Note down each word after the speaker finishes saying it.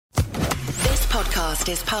podcast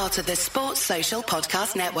is part of the Sports Social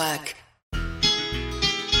Podcast Network.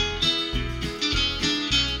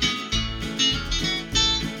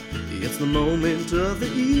 It's the moment of the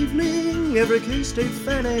evening every K-State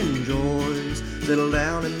fan enjoys. Settle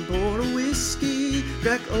down and pour a whiskey,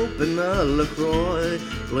 crack open a LaCroix.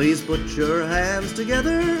 Please put your hands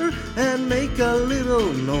together and make a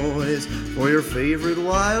little noise for your favorite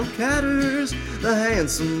Wildcatters, the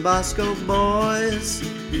handsome Bosco Boys.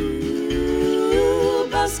 Ooh,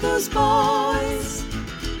 Bosco's Boys.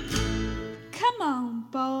 Come on,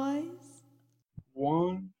 boys.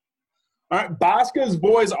 One. All right, Bosco's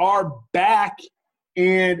Boys are back,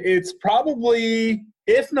 and it's probably,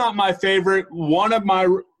 if not my favorite, one of my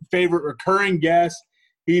favorite recurring guests.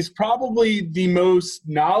 He's probably the most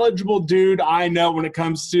knowledgeable dude I know when it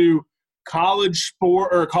comes to college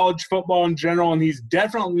sport or college football in general, and he's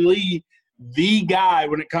definitely the guy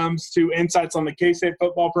when it comes to insights on the K-State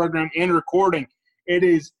football program and recording. It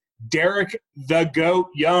is Derek the Goat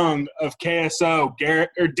Young of KSO.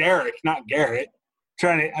 Derek, not Garrett.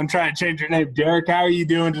 I'm trying to change your name. Derek, how are you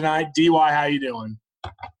doing tonight? DY, how you doing?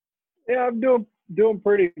 Yeah, I'm doing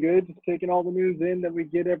pretty good. Just taking all the news in that we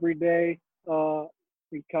get every day.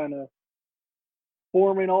 We kind of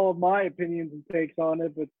forming all of my opinions and takes on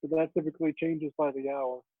it, but that typically changes by the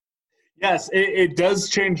hour. Yes, it does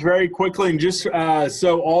change very quickly. And just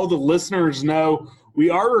so all the listeners know, we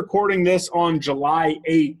are recording this on July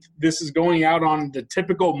 8th. This is going out on the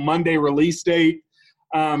typical Monday release date.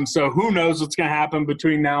 So who knows what's going to happen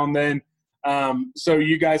between now and then. So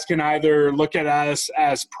you guys can either look at us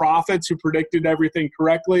as prophets who predicted everything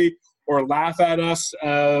correctly or laugh at us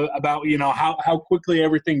about, how quickly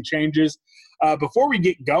everything changes. Before we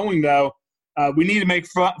get going, though, we need to make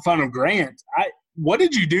fun of Grant. What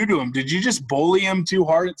did you do to him? Did you just bully him too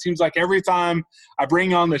hard? It seems like every time I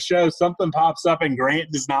bring on the show, something pops up and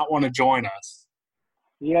Grant does not want to join us.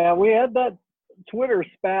 Yeah, we had that Twitter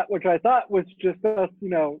spat, which I thought was just us,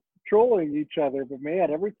 trolling each other. But,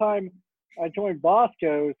 man, every time I join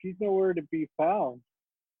Bosco, he's nowhere to be found.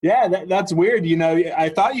 Yeah, that's weird. I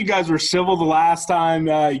thought you guys were civil the last time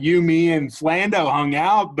you, me, and Flando hung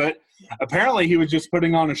out, but apparently he was just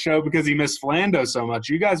putting on a show because he missed Flando so much.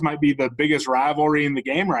 You guys might be the biggest rivalry in the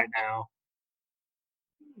game right now.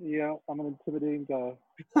 Yeah, I'm an intimidating guy.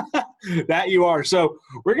 That you are. So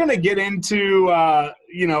we're going to get into,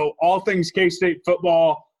 all things K-State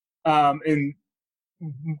football and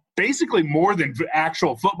basically more than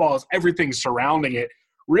actual football is everything surrounding it.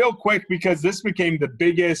 Real quick, because this became the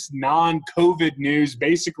biggest non-COVID news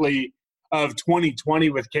basically of 2020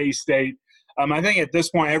 with K-State. I think at this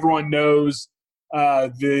point everyone knows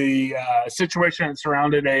the situation that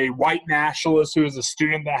surrounded a white nationalist who was a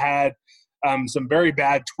student that had some very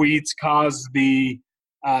bad tweets, caused the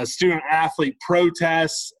student-athlete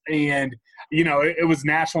protests, and, it was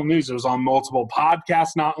national news. It was on multiple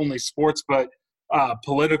podcasts, not only sports but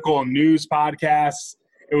political and news podcasts.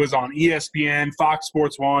 It was on ESPN, Fox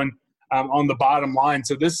Sports 1, on the bottom line.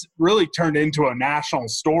 So this really turned into a national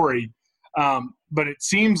story. But it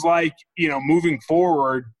seems like, moving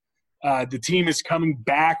forward, the team is coming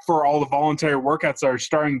back for all the voluntary workouts that are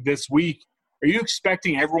starting this week. Are you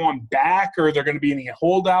expecting everyone back, or are there going to be any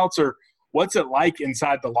holdouts, or what's it like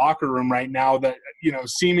inside the locker room right now that,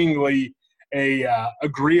 seemingly a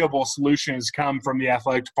agreeable solution has come from the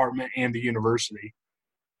athletic department and the university?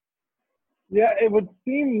 Yeah, it would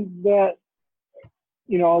seem that,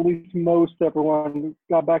 at least most everyone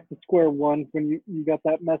got back to square one when you got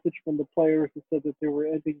that message from the players that said that they were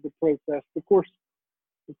ending the protest. Of course,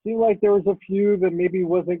 it seemed like there was a few that maybe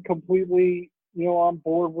wasn't completely, on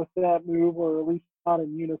board with that move, or at least not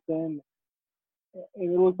in unison.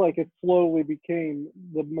 And it looked like it slowly became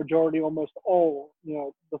the majority, almost all,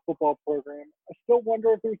 the football program. I still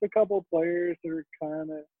wonder if there's a couple of players that are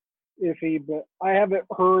kind of iffy, but I haven't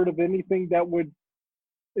heard of anything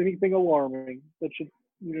alarming that should,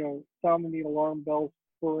 sound any alarm bells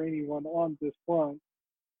for anyone on this front.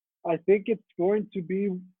 I think it's going to be,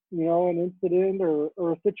 an incident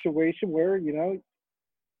or a situation where, it's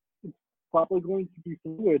probably going to be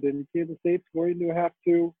fluid, and Kansas State's going to have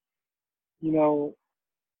to,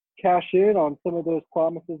 cash in on some of those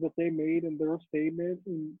promises that they made in their statement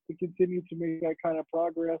and to continue to make that kind of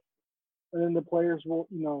progress. And then the players will,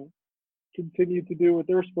 continue to do what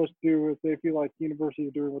they're supposed to do if they feel like the university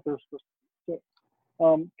is doing what they're supposed to do.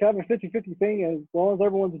 So, kind of a 50-50 thing. As long as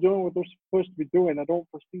everyone's doing what they're supposed to be doing, I don't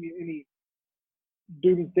foresee any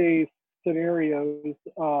doomsday scenarios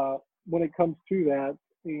when it comes to that.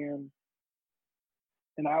 And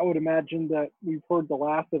I would imagine that we've heard the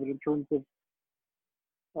last of it in terms of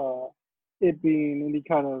it being any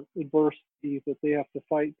kind of adversities that they have to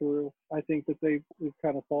fight through. I think that they've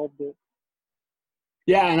kind of solved it.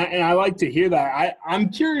 Yeah, and I like to hear that. I'm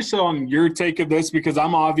curious on your take of this because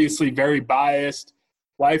I'm obviously very biased,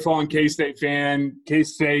 lifelong K-State fan,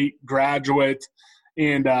 K-State graduate,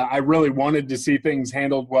 and I really wanted to see things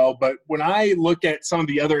handled well. But when I look at some of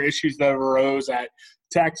the other issues that arose at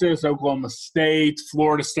Texas, Oklahoma State,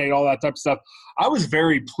 Florida State, all that type of stuff, I was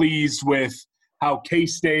very pleased with how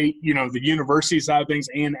K-State, the university side of things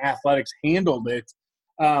and athletics handled it.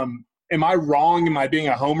 Am I wrong? Am I being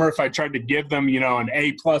a homer if I tried to give them, an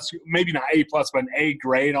A plus, maybe not A plus, but an A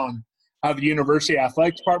grade on how the university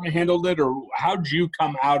athletic department handled it? Or how did you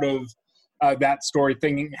come out of that story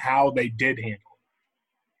thinking how they did handle it?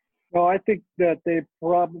 Well, I think that they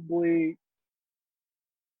probably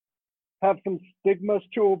have some stigmas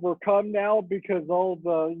to overcome now because all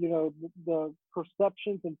the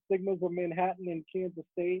perceptions and stigmas of Manhattan and Kansas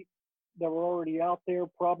State that were already out there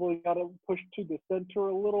probably got to push to the center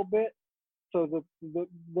a little bit. So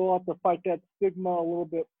they'll have to fight that stigma a little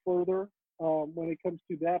bit further when it comes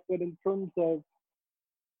to that. But in terms of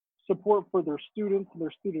support for their students and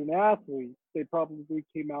their student athletes, they probably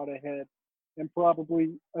came out ahead. And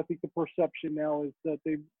probably, I think the perception now is that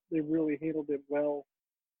they really handled it well.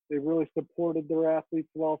 They really supported their athletes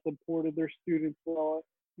well, supported their students well,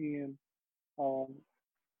 and aren't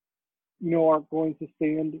going to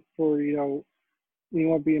stand for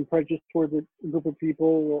anyone being prejudiced towards a group of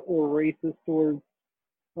people or racist towards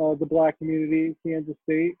the Black community in Kansas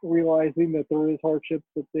State, realizing that there is hardships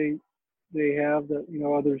that they have that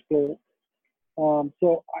others don't.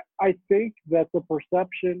 So I think that the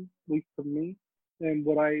perception, at least for me, and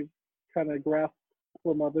what I kind of grasped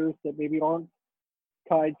from others that maybe aren't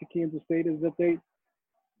tied to Kansas State, is that they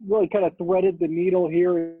really kind of threaded the needle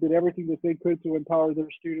here and did everything that they could to empower their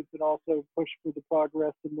students and also push for the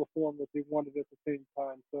progress and reform that they wanted at the same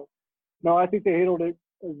time. So, no, I think they handled it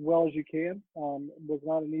as well as you can. It was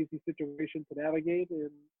not an easy situation to navigate, and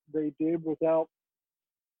they did without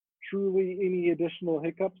truly any additional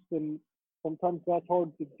hiccups, and sometimes that's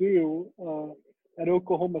hard to do. At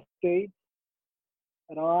Oklahoma State,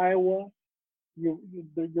 at Iowa,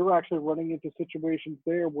 you're actually running into situations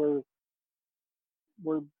there where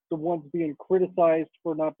the ones being criticized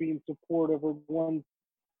for not being supportive, or ones,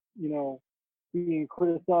 being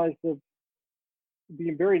criticized of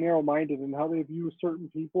being very narrow-minded in how they view certain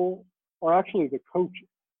people, are actually the coaches.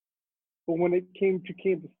 But when it came to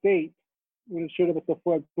Kansas State, when it showed up at the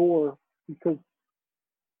front door, because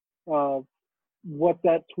what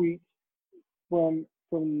that tweet from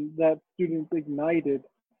that student ignited,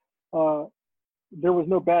 there was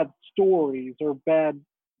no bad stories or bad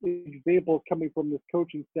examples coming from this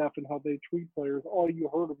coaching staff and how they treat players. All you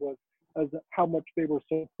heard was as how much they were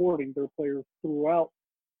supporting their players throughout,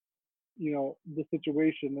 the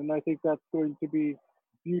situation. And I think that's going to be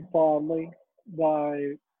viewed fondly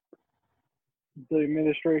by the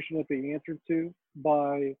administration that they answered to,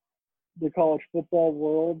 by the college football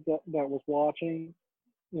world that was watching,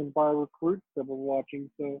 and by recruits that were watching.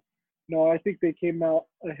 So, no, I think they came out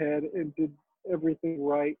ahead and did everything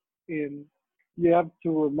right. And you have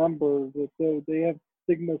to remember that they have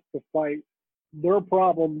stigmas to fight. Their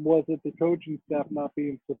problem was that the coaching staff not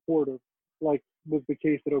being supportive, like was the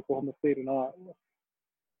case at Oklahoma State and Iowa.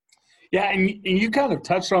 Yeah, and you kind of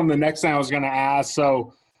touched on the next thing I was going to ask.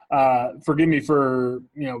 So forgive me for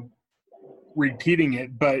repeating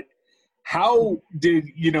it, but how did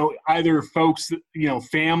either folks,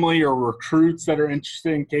 family or recruits that are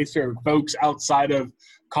interested in K-State, or folks outside of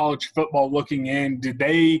college football looking in, did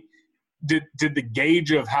the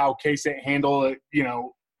gauge of how K-State handled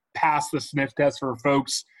it, pass the sniff test for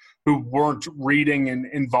folks who weren't reading and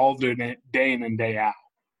involved in it day in and day out?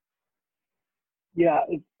 Yeah,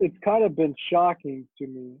 it's kind of been shocking to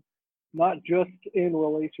me, not just in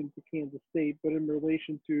relation to Kansas State, but in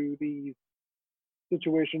relation to these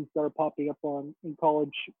situations that are popping up in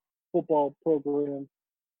college football programs,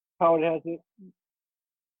 how it has it.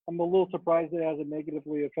 I'm a little surprised it hasn't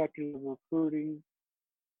negatively affected recruiting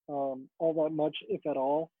all that much, if at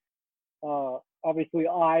all. Obviously,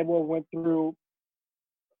 Iowa went through,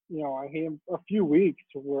 a few weeks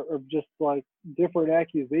of just like different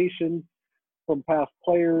accusations from past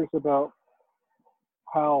players about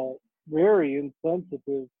how very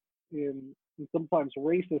insensitive and sometimes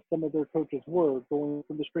racist some of their coaches were, going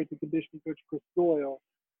from the strength and conditioning coach Chris Doyle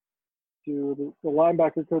to the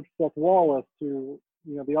linebacker coach Seth Wallace to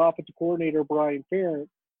the offensive coordinator Brian Ferentz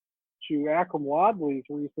to Akram Wadley's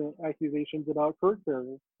recent accusations about Kirk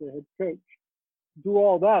Ferentz, the head coach. Through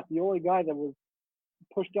all that, the only guy that was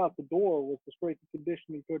pushed out the door was the strength and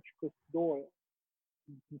conditioning coach Chris Doyle.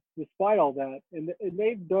 despite all that. And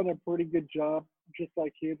they've done a pretty good job, just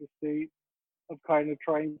like Kansas State, of kind of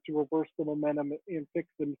trying to reverse the momentum and fix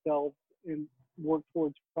themselves and work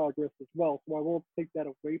towards progress as well. So I won't take that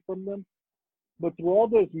away from them. But through all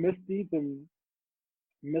those misdeeds and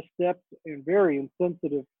missteps and very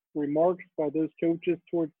insensitive remarks by those coaches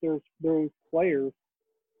towards those players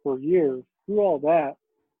for years, through all that,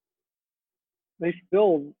 they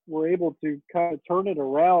still were able to kind of turn it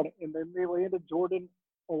around, and then they landed Jordan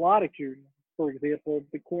Oladipo, for example,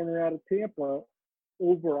 the corner out of Tampa,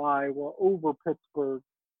 over Iowa, over Pittsburgh,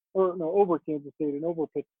 or no, over Kansas State and over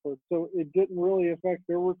Pittsburgh. So it didn't really affect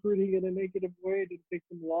their recruiting in a negative way. It didn't take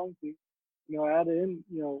them long to, add in,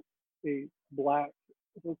 a black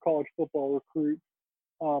college football recruit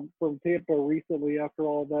from Tampa recently after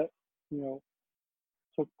all that,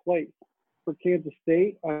 took place. For Kansas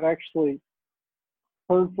State, I've actually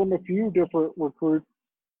heard from a few different recruits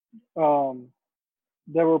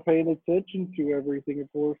that were paying attention to everything.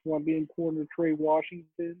 Of course, one being corner Trey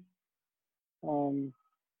Washington,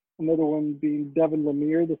 another one being Devin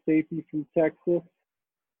Lemire, the safety from Texas.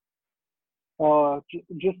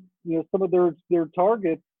 Just some of their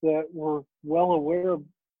targets that were well aware of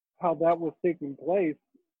how that was taking place.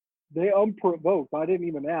 They unprovoked. I didn't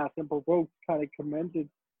even ask. Unprovoked kind of commended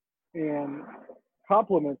and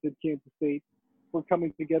complimented Kansas State for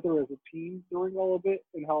coming together as a team during all of it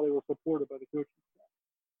and how they were supported by the coaching staff.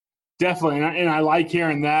 Definitely, and I like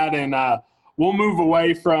hearing that. And we'll move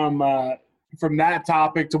away from that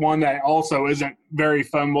topic to one that also isn't very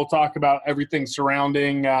fun. We'll talk about everything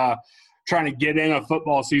surrounding trying to get in a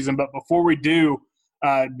football season. But before we do,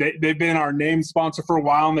 they've been our name sponsor for a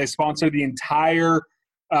while, and they sponsor the entire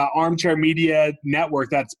Armchair Media Network.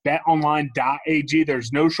 That's betonline.ag.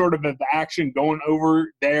 There's no short of action going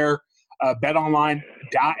over there.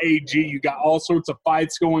 betonline.ag. You got all sorts of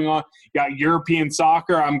fights going on. You got European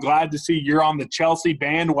soccer. I'm glad to see you're on the Chelsea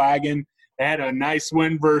bandwagon. They had a nice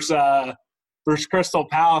win versus Crystal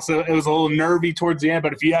Palace. It was a little nervy towards the end,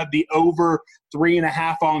 but if you had the over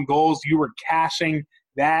 3.5 on goals, you were cashing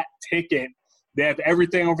that ticket. They have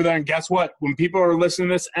everything over there. And guess what? When people are listening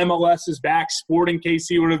to this, MLS is back. Sporting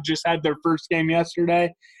KC would have just had their first game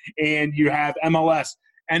yesterday. And you have MLS.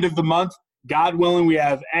 End of the month, God willing, we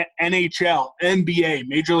have NHL, NBA,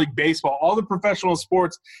 Major League Baseball, all the professional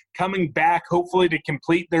sports coming back, hopefully to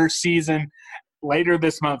complete their season later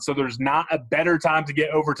this month. So there's not a better time to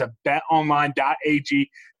get over to betonline.ag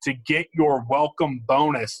to get your welcome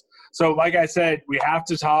bonus. So like I said, we have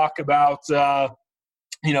to talk about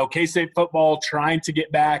K-State football trying to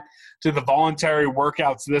get back to the voluntary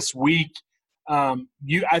workouts this week. I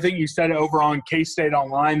think you said it over on K-State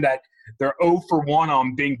Online that they're 0 for 1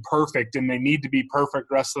 on being perfect, and they need to be perfect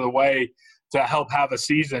the rest of the way to help have a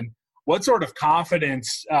season. What sort of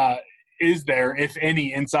confidence is there, if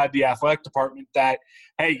any, inside the athletic department that,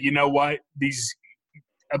 hey, you know what, these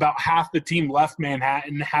about half the team left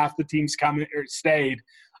Manhattan, half the team's coming or stayed.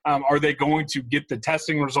 Are they going to get the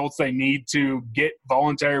testing results they need to get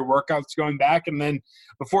voluntary workouts going back? And then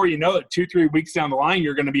before you know it, 2-3 weeks down the line,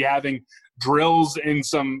 you're going to be having drills and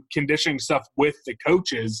some conditioning stuff with the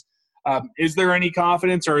coaches. Is there any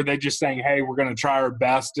confidence, or are they just saying, hey, we're going to try our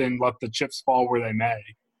best and let the chips fall where they may?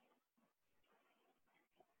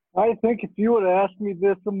 I think if you would have asked me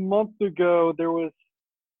this a month ago, there was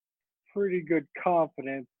pretty good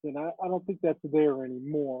confidence, and I don't think that's there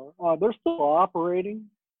anymore. They're still operating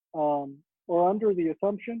or under the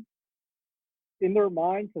assumption in their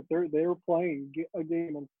minds that they're playing a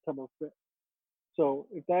game on September 5th. So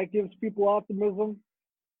if that gives people optimism,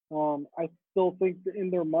 I still think that in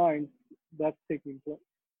their minds that's taking place.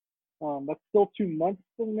 That's still 2 months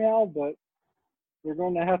from now, but they're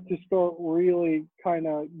going to have to start really kind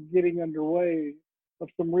of getting underway of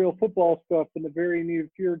some real football stuff in the very near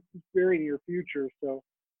future. So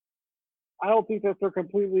I don't think that they're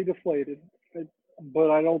completely deflated,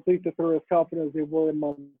 but I don't think that they're as confident as they were a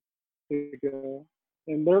month ago.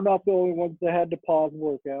 And they're not the only ones that had to pause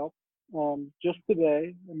workouts. Just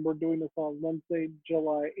today, and we're doing this on Wednesday,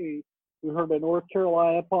 July 8th, we heard that North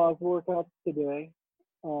Carolina paused workouts today.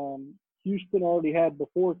 Houston already had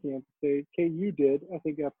before Kansas State. KU did, I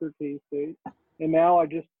think, after K-State. And now I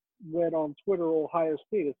just read on Twitter, Ohio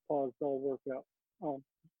State has paused all workouts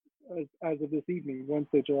as of this evening,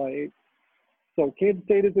 Wednesday, July 8th. So Kansas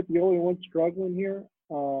State isn't the only one struggling here.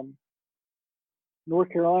 North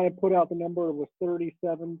Carolina put out the number with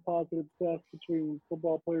 37 positive tests between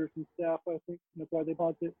football players and staff, I think. That's why they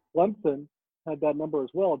paused it. Clemson had that number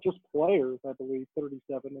as well, just players, I believe,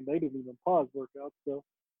 37, and they didn't even pause workouts. So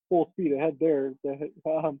full speed ahead there.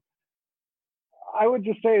 I would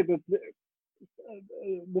just say that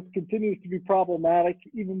this continues to be problematic.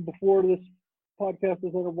 Even before this podcast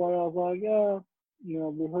was underway, I was like, yeah,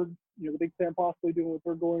 we heard, the Big Ten possibly doing what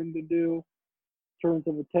they're going to do in terms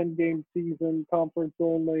of a 10-game season, conference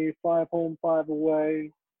only, 5 home, 5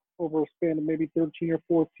 away, over a span of maybe 13 or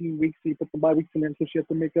 14 weeks. So you put the bye weeks in there, so you have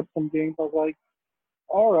to make up some games. I was like,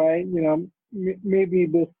 all right, maybe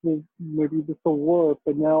this will work.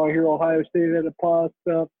 But now I hear Ohio State had a pause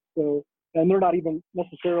stuff, so. And they're not even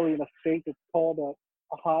necessarily in a state that's called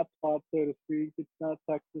a hot spot, so to speak. It's not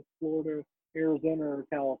Texas, Florida, Arizona, or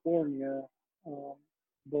California.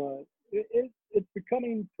 But it's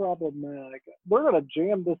becoming problematic. They're going to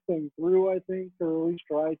jam this thing through, I think, or at least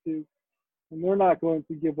try to. And they're not going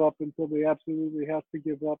to give up until they absolutely have to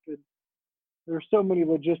give up. And there's so many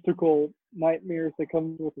logistical nightmares that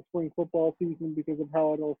come with the spring football season because of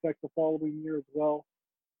how it'll affect the following year as well.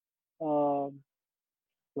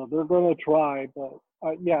 So they're going to try, but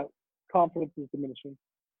confidence is diminishing.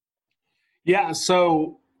 Yeah,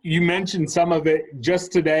 so you mentioned some of it.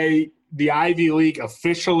 Just today, the Ivy League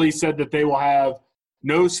officially said that they will have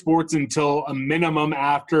no sports until a minimum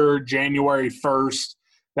after January 1st.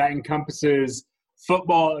 That encompasses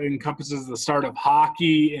football, it encompasses the start of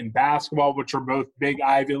hockey and basketball, which are both big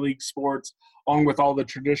Ivy League sports, along with all the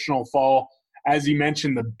traditional fall. As you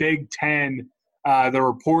mentioned, the Big Ten, the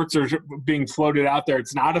reports are being floated out there.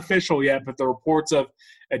 It's not official yet, but the reports of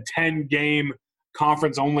a 10-game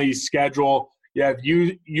conference-only schedule. You have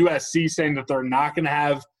USC saying that they're not going to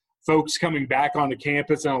have folks coming back onto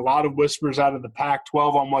campus, and a lot of whispers out of the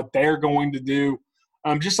Pac-12 on what they're going to do.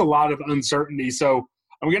 Just a lot of uncertainty. So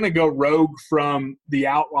I'm going to go rogue from the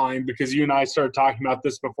outline because you and I started talking about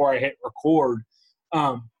this before I hit record.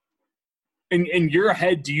 In your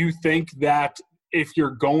head, do you think that if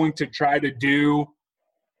you're going to try to do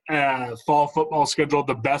a fall football schedule,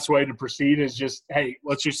 the best way to proceed is just, hey,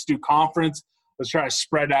 let's just do conference. Let's try to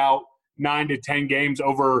spread out 9 to 10 games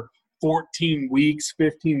over 14 weeks,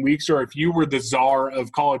 15 weeks. Or if you were the czar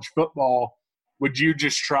of college football, would you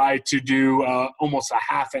just try to do almost a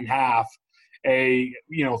half and half,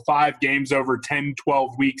 5 games over 10,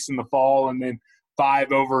 12 weeks in the fall and then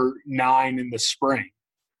 5 over 9 in the spring?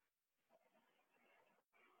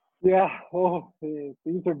 Yeah,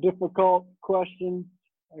 these are difficult questions.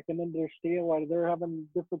 I can understand why they're having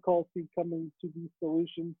difficulty coming to these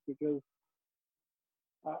solutions because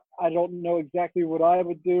I don't know exactly what I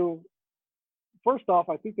would do. First off,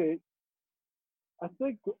 I think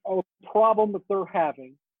a problem that they're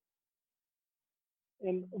having,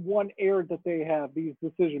 and one error that they have, these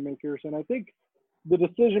decision makers, and I think the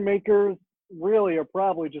decision makers really are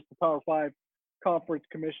probably just the Power 5 conference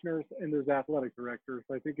commissioners and there's athletic directors.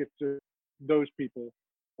 I think it's just those people.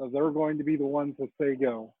 They're going to be the ones that say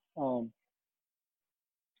go.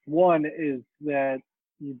 One is that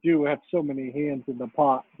you do have so many hands in the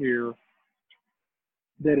pot here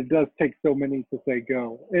that it does take so many to say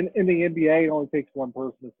go. In the NBA, it only takes one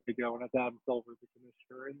person to say go, and that's Adam Silver, the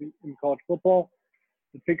commissioner. In college football,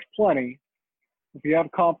 it takes plenty. If you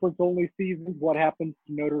have conference-only seasons, what happens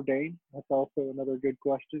to Notre Dame? That's also another good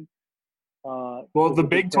question. Well, the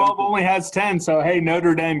Big 12 only has 10, so, hey,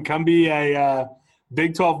 Notre Dame, come be a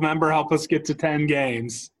Big 12 member, help us get to 10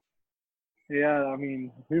 games. Yeah, I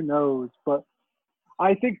mean, who knows? But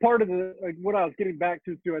I think part of what I was getting back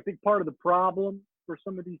to, too, I think part of the problem for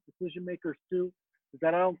some of these decision makers, too, is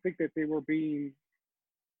that I don't think that they were being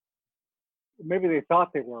 – maybe they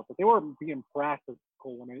thought they were, but they weren't being practical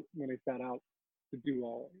when they set out to do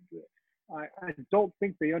all of it. I don't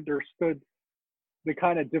think they understood the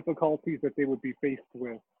kind of difficulties that they would be faced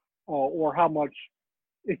with, or how much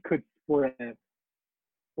it could spread,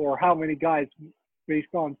 or how many guys,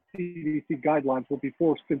 based on CDC guidelines, would be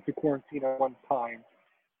forced into quarantine at one time,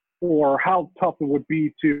 or how tough it would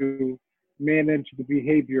be to manage the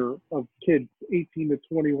behavior of kids 18 to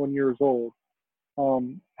 21 years old,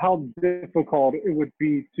 how difficult it would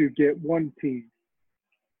be to get one team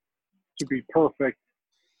to be perfect,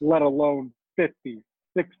 let alone 50,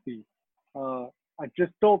 60. I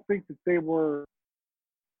just don't think that they were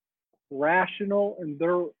rational in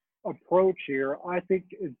their approach here. I think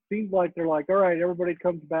it seems like they're like, all right, everybody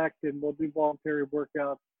comes back and we'll do voluntary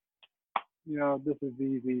workouts. This is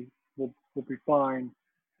easy. We'll be fine.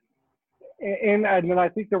 And then I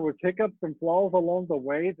think there were hiccups and flaws along the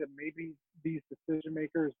way that maybe these decision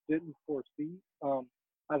makers didn't foresee.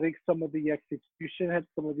 I think some of the execution at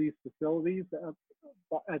some of these facilities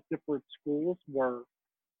at different schools were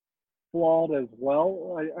flawed as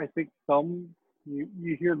well. I think some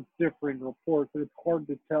you hear different reports, and it's hard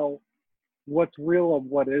to tell what's real and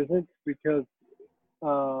what isn't because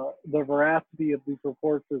the veracity of these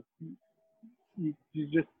reports is you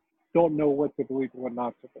just don't know what to believe and what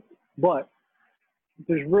not to believe. But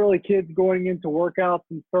there's really kids going into workouts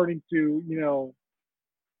and starting to,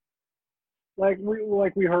 like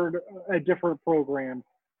we heard at different programs,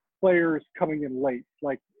 players coming in late.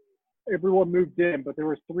 Like everyone moved in, but there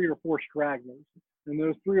was 3 or 4 stragglers. And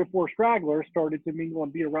those 3 or 4 stragglers started to mingle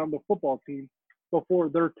and be around the football team before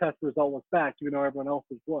their test result was back, even though everyone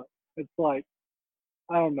else's was. It's like,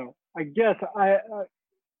 I don't know. I guess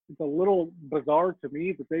it's a little bizarre to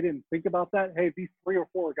me that they didn't think about that. Hey, these 3 or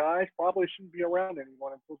 4 guys probably shouldn't be around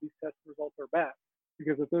anyone until these test results are back.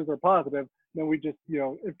 Because if those are positive, then we just,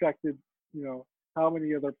 infected, how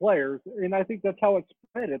many other players. And I think that's how it's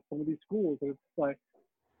spread at some of these schools. It's like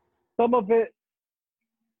some of it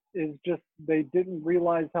is just they didn't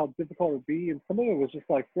realize how difficult it would be. And some of it was just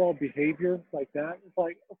like flawed behavior like that. It's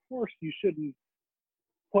like, of course you shouldn't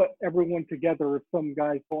put everyone together if some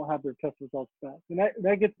guys don't have their test results back. And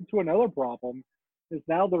that gets into another problem is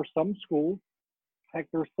now there's some schools, heck,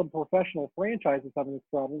 there's some professional franchises having this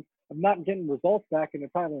problem of not getting results back in a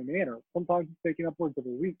timely manner. Sometimes it's taking upwards of a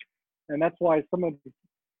week. And that's why some of the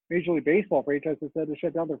Major League Baseball franchises had to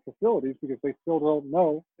shut down their facilities because they still don't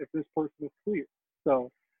know if this person is clear.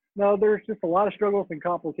 So, no, there's just a lot of struggles and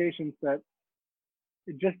complications that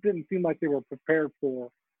it just didn't seem like they were prepared for.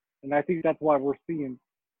 And I think that's why we're seeing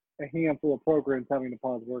a handful of programs having to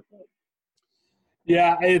pause workouts.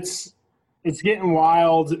 Yeah, it's getting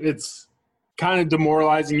wild. It's kind of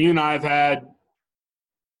demoralizing. You and I have had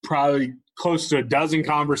probably close to a dozen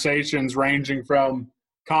conversations ranging from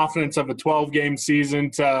confidence of a 12-game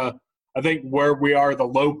season to I think where we are, the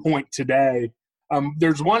low point today.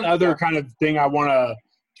 There's one other kind of thing I want to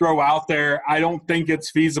throw out there. I don't think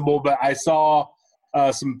it's feasible, but I saw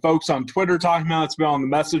some folks on Twitter talking about it. It's been on the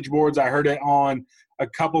message boards. I heard it on a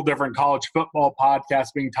couple different college football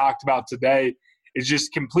podcasts being talked about today. Is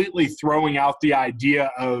just completely throwing out the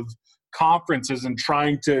idea of conferences and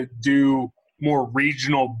trying to do more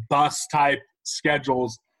regional bus type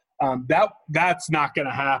schedules. That's not going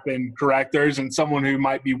to happen, correct? There isn't someone who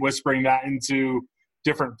might be whispering that into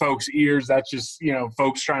different folks' ears. That's just,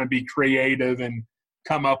 folks trying to be creative and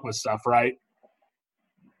come up with stuff, right?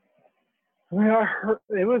 I heard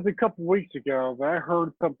it was a couple weeks ago, but I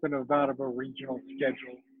heard something about a regional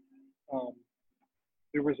schedule.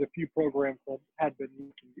 There was a few programs that had been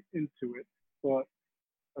looking into it, but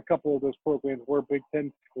a couple of those programs were Big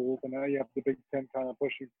Ten schools, and now you have the Big Ten kind of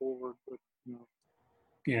pushing forward with,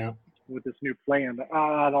 with this new plan.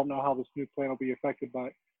 I don't know how this new plan will be affected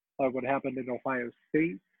by what happened in Ohio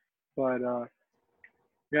State, but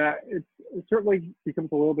it certainly becomes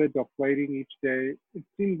a little bit deflating each day. It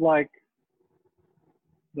seems like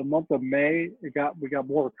the month of May, we got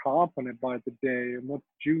more confident by the day, and once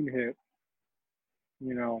June hit,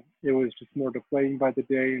 it was just more deflating by the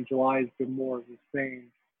day, and July has been more of the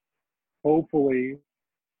same. Hopefully,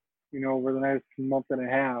 over the next month and a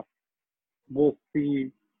half, we'll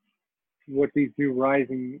see what these new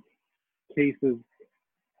rising cases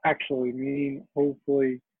actually mean.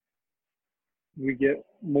 Hopefully, we get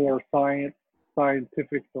more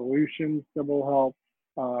scientific solutions that will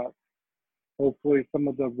help. Hopefully, some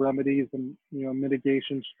of the remedies and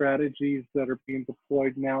mitigation strategies that are being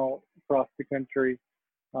deployed now across the country,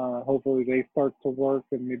 hopefully they start to work,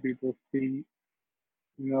 and maybe we'll see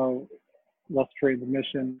less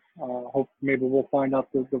transmission. Maybe we'll find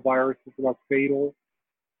out that the virus is less fatal.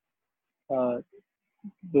 The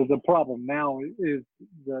problem now is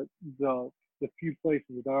that the few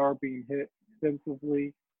places that are being hit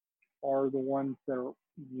extensively are the ones that are,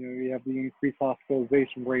 you have the increased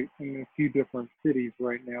hospitalization rate in a few different cities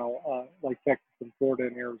right now, like Texas and Florida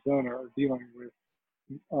and Arizona are dealing with.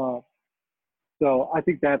 So I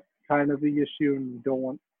think that's kind of the issue, and you don't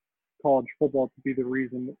want college football to be the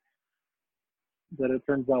reason that it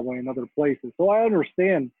turns that way in other places. So I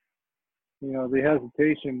understand, the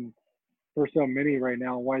hesitation for so many right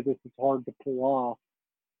now, why this is hard to pull off.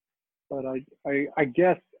 But I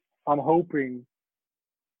guess I'm hoping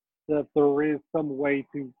that there is some way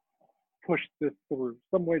to push this through,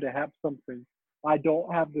 some way to have something. I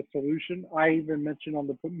don't have the solution. I even mentioned on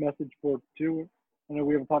the message board too, I know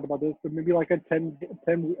we haven't talked about this, but maybe like a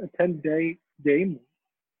 10-day game.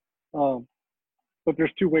 But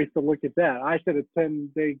there's two ways to look at that. I said a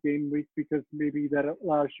 10-day game week because maybe that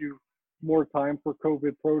allows you more time for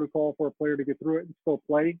COVID protocol for a player to get through it and still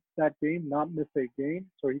play that game, not miss a game,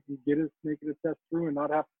 so he can get his negative test through and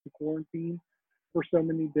not have to quarantine for so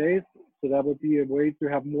many days. So that would be a way to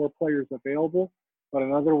have more players available. But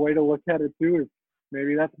another way to look at it too is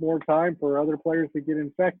maybe that's more time for other players to get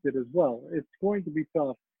infected as well. It's going to be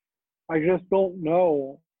tough. I just don't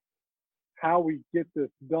know how we get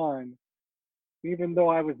this done even though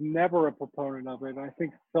I was never a proponent of it, I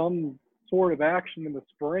think some sort of action in the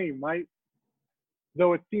spring might,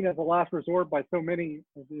 though it's seen as a last resort by so many,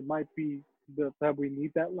 it might be that we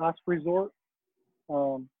need that last resort.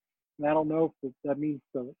 And I don't know if that means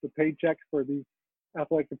the paychecks for these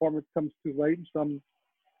athletic departments comes too late, and some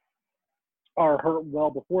are hurt well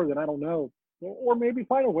before then. I don't know. Or maybe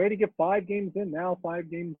find a way to get 5 games in now, 5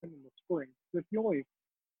 games in the spring. It's the only,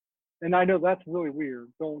 and I know that's really weird.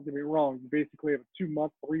 Don't get me wrong. You basically have a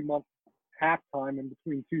 2-month, 3-month halftime in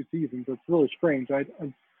between 2 seasons. It's really strange. I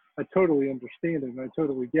totally understand it, and I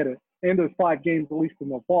totally get it. And those 5 games, at least in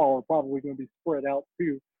the fall, are probably going to be spread out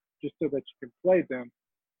too, just so that you can play them.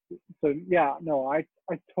 So yeah, no, I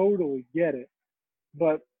totally get it.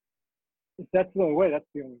 But if that's the only way, that's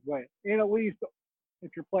the only way. And at least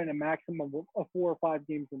if you're playing a maximum of 4 or 5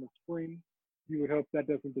 games in the spring, you would hope that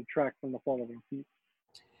doesn't detract from the following season.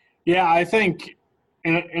 Yeah, I think,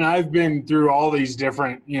 and I've been through all these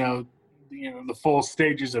different, the full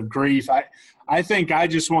stages of grief. I think I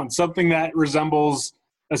just want something that resembles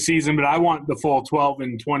a season, but I want the full 12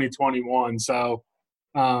 in 2021. So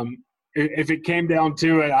if it came down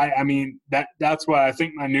to it, I mean, that's what I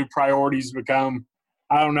think my new priorities become.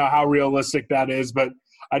 I don't know how realistic that is, but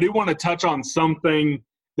I do want to touch on something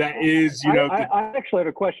that is, I actually have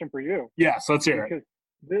a question for you. Yes, let's hear it.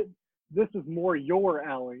 Because this is more your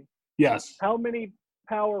alley. Yes. How many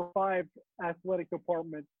Power 5 athletic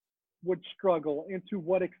departments would struggle, and to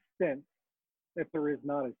what extent, if there is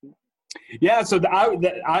not a season? Yeah, so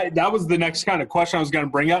that was the next kind of question I was going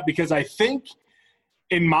to bring up, because I think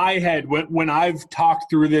in my head, when I've talked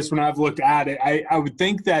through this, when I've looked at it, I would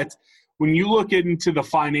think that when you look into the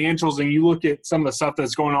financials and you look at some of the stuff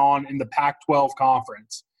that's going on in the Pac-12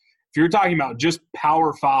 conference, if you're talking about just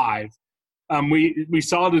Power 5, we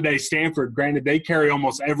saw today Stanford, granted they carry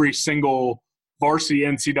almost every single varsity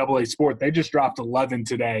NCAA sport. They just dropped 11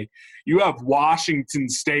 today. You have Washington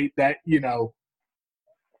State that,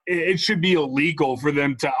 it should be illegal for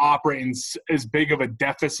them to operate in as big of a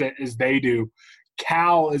deficit as they do.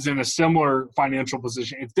 Cal is in a similar financial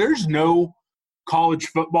position. If there's no college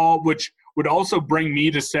football, which would also bring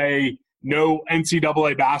me to say no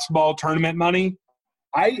NCAA basketball tournament money,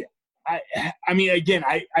 I mean, again,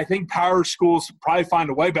 I think power schools probably find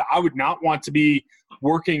a way, but I would not want to be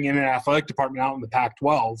working in an athletic department out in the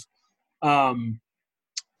Pac-12. And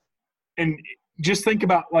just think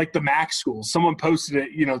about, like, the MAC schools. Someone posted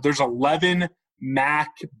it, there's 11 MAC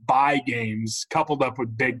buy games coupled up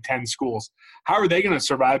with Big Ten schools. How are they going to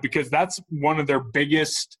survive? Because that's one of their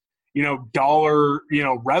biggest, dollar,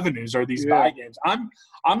 revenues are these buy games.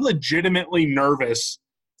 I'm legitimately nervous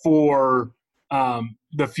for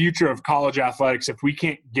the future of college athletics if we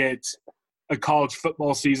can't get a college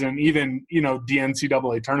football season, even, the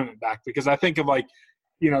NCAA tournament back. Because I think of, like,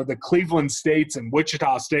 the Cleveland States and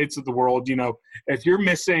Wichita States of the world, if you're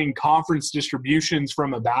missing conference distributions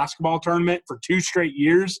from a basketball tournament for 2 straight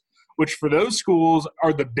years, which for those schools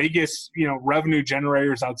are the biggest, revenue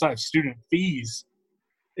generators outside of student fees,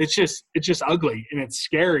 it's just ugly and it's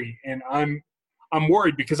scary. And I'm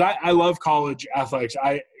worried because I love college athletics.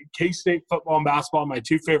 K-State football and basketball are my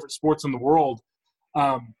 2 favorite sports in the world.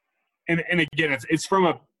 And again, it's from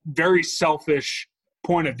a very selfish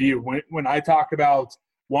point of view. When I talk about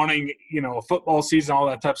wanting, a football season, all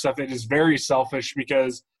that type of stuff, it is very selfish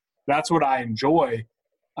because that's what I enjoy.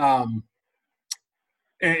 And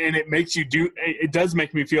it makes you it does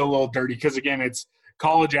make me feel a little dirty because, again, it's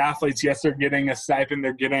college athletes. Yes, they're getting a stipend,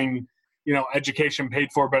 they're getting, education paid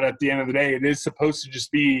for, but at the end of the day, it is supposed to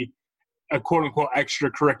just be a quote unquote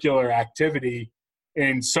extracurricular activity.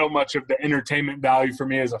 And so much of the entertainment value for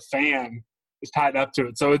me as a fan is tied up to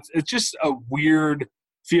it. So it's just a weird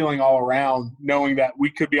feeling all around, knowing that we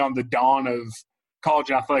could be on the dawn of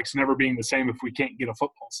college athletics never being the same if we can't get a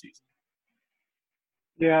football season.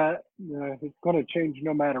 Yeah, it's going to change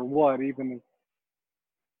no matter what, even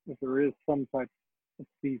if there is some type of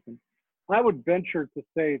season. I would venture to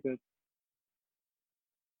say that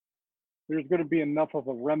there's going to be enough of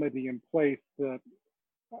a remedy in place that,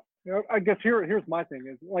 I guess here's my thing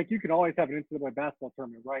is, like, you can always have an NCAA basketball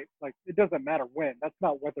tournament, right? Like, it doesn't matter when. That's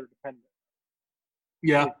not weather dependent.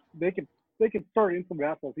 Yeah. Like, they can start NCAA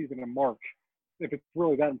basketball season in March if it's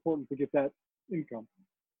really that important to get that income.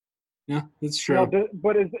 Yeah, that's true. Now,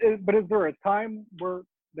 but is there a time where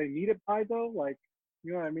they need it by, though? Like,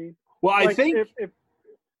 you know what I mean? Well, like, I think if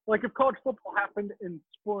college football happened in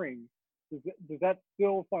spring, does that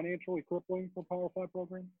still financially crippling for Power 5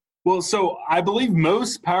 programs? Well, so I believe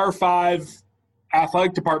most Power 5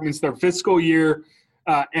 athletic departments, their fiscal year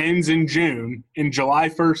ends in June, and July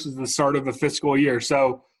 1st is the start of the fiscal year.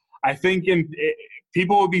 So I think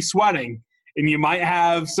people will be sweating and you might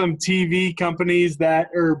have some TV companies that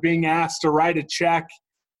are being asked to write a check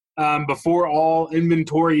before all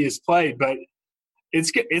inventory is played. But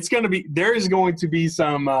it's going to be, there is going to be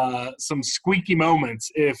some squeaky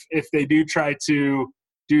moments if they do try to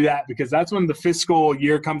do that, because that's when the fiscal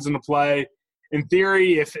year comes into play. In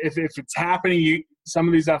theory, if it's happening, some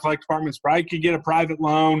of these athletic departments probably could get a private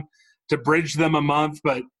loan to bridge them a month.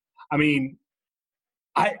 But I mean,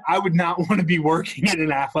 I would not want to be working in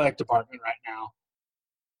an athletic department right now.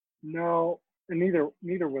 No, and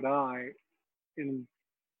neither would I. And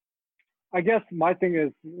I guess my thing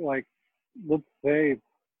is, like, let's say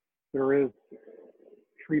there is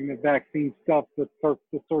treatment vaccine stuff that starts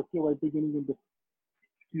to circulate beginning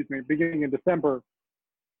in December,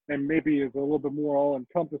 and maybe is a little bit more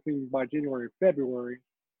all-encompassing by January or February.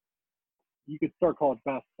 You could start college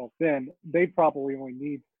basketball then. They probably only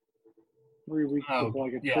need 3 weeks of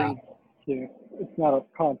like a trade camp. It's not a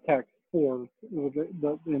contact sport. And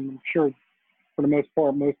I'm sure for the most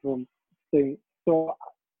part, most of them stay. So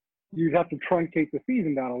you'd have to truncate the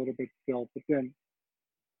season down a little bit still. But then,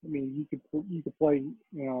 I mean, you could play.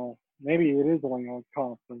 You know, maybe it is only on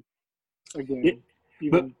conference again.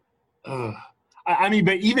 But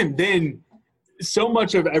even then, so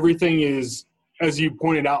much of everything is, as you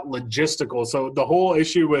pointed out, logistical. So the whole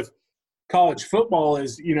issue with college football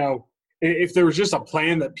is, you know, if there was just a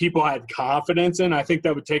plan that people had confidence in, I think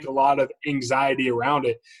that would take a lot of anxiety around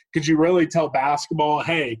it. Could you really tell basketball,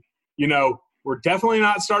 hey, you know, we're definitely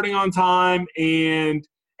not starting on time, and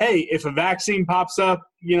hey, if a vaccine pops up,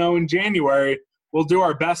 you know, in January, we'll do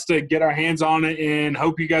our best to get our hands on it and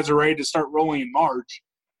hope you guys are ready to start rolling in March.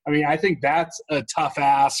 I mean, I think that's a tough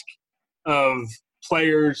ask of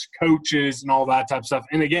players, coaches, and all that type of stuff.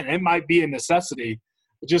 And again, it might be a necessity,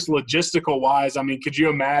 but just logistical wise, I mean, could you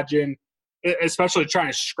imagine, especially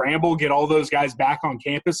trying to scramble, get all those guys back on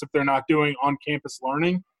campus if they're not doing on-campus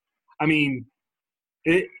learning? I mean,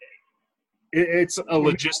 it's a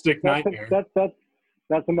logistic nightmare.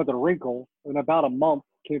 That's another wrinkle. In about a month,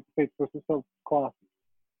 Kansas State's supposed to start classes.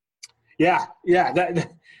 Yeah.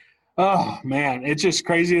 Oh man, it's just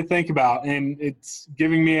crazy to think about, and it's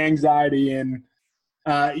giving me anxiety. And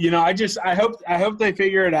you know, I hope they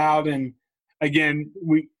figure it out. And again,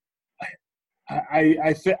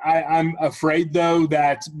 I'm afraid though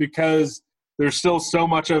that because there's still so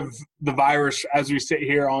much of the virus as we sit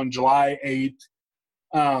here on July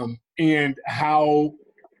 8th, and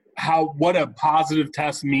what a positive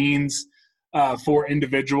test means for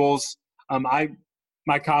individuals.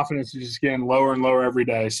 My confidence is just getting lower and lower every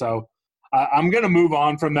day. So I'm going to move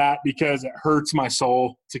on from that because it hurts my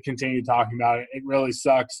soul to continue talking about it. It really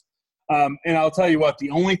sucks. And I'll tell you what, the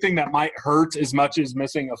only thing that might hurt as much as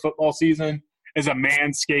missing a football season is a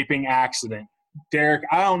manscaping accident. Derek,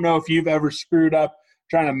 I don't know if you've ever screwed up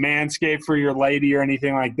trying to manscape for your lady or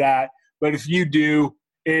anything like that, but if you do,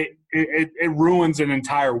 it ruins an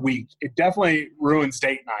entire week. It definitely ruins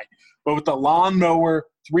date night. But with the Lawnmower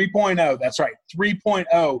 3.0, that's right,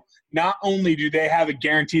 3.0, not only do they have a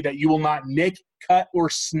guarantee that you will not nick, cut, or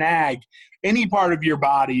snag any part of your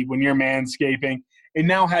body when you're manscaping, it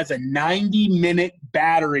now has a 90-minute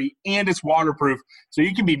battery and it's waterproof. So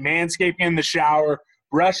you can be manscaping in the shower,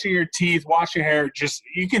 brushing your teeth, washing your hair.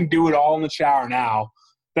 You can do it all in the shower now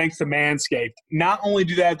thanks to Manscaped. Not only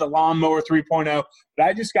do they have the Lawnmower 3.0, but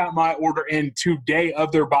I just got my order in today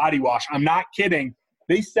of their body wash. I'm not kidding.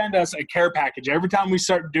 They send us a care package every time we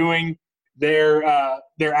start doing their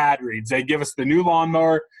ad reads. They give us the new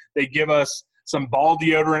lawnmower. They give us some ball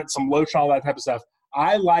deodorant, some lotion, all that type of stuff.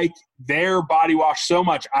 I like their body wash so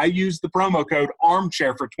much. I use the promo code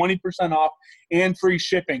ARMCHAIR for 20% off and free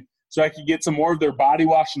shipping so I can get some more of their body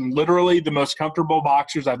wash and literally the most comfortable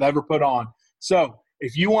boxers I've ever put on. So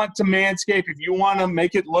if you want to manscape, if you want to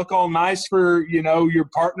make it look all nice for, you know, your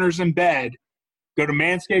partners in bed, go to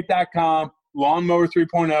manscaped.com, Lawnmower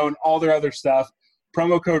 3.0, and all their other stuff.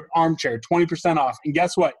 Promo code ARMCHAIR, 20% off. And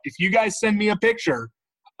guess what? If you guys send me a picture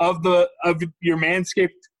of your Manscaped,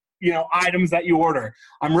 you know, items that you order,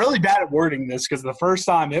 I'm really bad at wording this because the first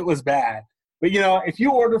time it was bad. But, you know, if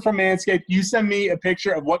you order from Manscaped, you send me a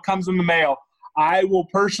picture of what comes in the mail, I will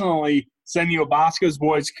personally send you a Bosco's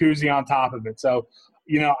Boys koozie on top of it. So,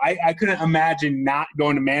 you know, I couldn't imagine not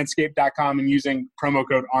going to manscaped.com and using promo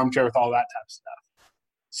code ARMCHAIR with all that type of stuff.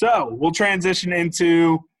 So we'll transition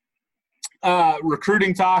into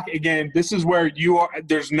recruiting talk. Again, this is where you are.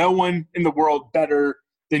 There's no one in the world better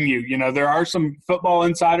than you. You know, there are some football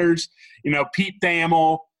insiders, you know, Pete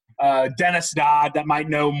Thamel, Dennis Dodd that might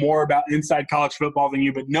know more about inside college football than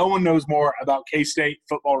you, but no one knows more about K-State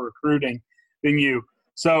football recruiting than you.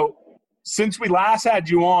 So since we last had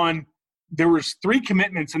you on, there was 3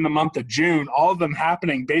 commitments in the month of June, all of them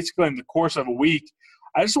happening basically in the course of a week.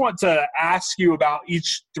 I just want to ask you about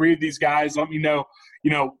each 3 of these guys. Let me know,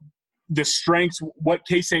 the strengths, what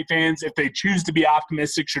K-State fans, if they choose to be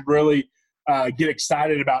optimistic, should really get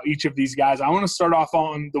excited about each of these guys. I want to start off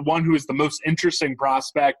on the one who is the most interesting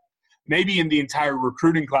prospect, maybe in the entire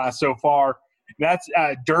recruiting class so far. That's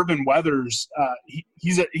Dervin Weathers.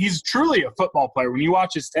 He's truly a football player. When you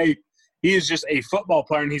watch his tape, he is just a football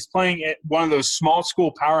player, and he's playing at one of those small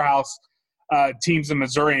school powerhouse teams in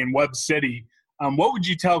Missouri in Webb City. What would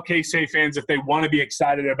you tell K-State fans if they want to be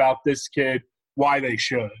excited about this kid, why they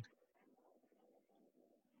should?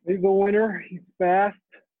 He's a winner. He's fast.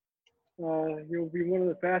 He'll be one of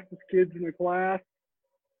the fastest kids in the class.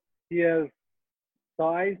 He has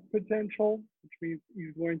size potential, which means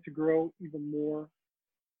he's going to grow even more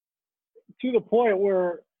to the point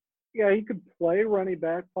where, he could play running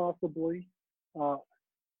back possibly. I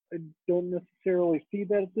don't necessarily see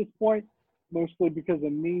that at this point, mostly because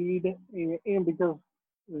of need and because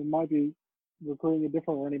they might be recruiting a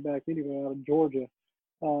different running back anyway out of Georgia.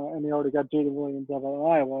 And they already got Jaden Williams out of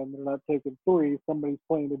Iowa, and they're not taking 3. Somebody's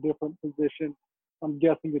playing a different position. I'm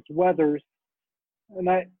guessing it's Weathers. And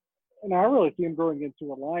I really see him growing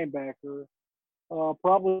into a linebacker.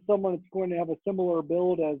 Probably someone that's going to have a similar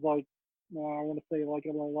build as I want to say like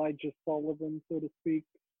an Elijah Sullivan, so to speak.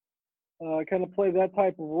 Kind of play that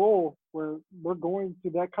type of role where we're going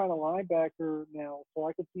to that kind of linebacker now. So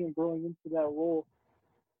I could see him growing into that role.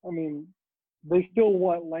 I mean, they still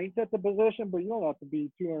want length at the position, but you don't have to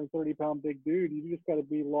be 230-pound big dude. You just got to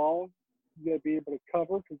be long. You got to be able to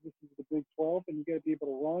cover because this is the Big 12, and you got to be able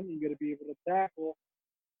to run. You got to be able to tackle.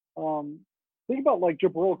 Think about like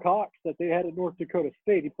Jabril Cox that they had at North Dakota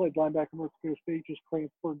State. He played linebacker at North Dakota State, just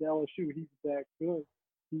transferred to LSU. He's that good.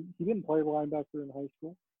 He didn't play linebacker in high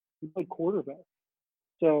school. He played quarterback.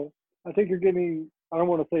 So I think you're getting – I don't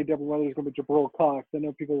want to say Devin Weathers is going to be Jabril Cox. I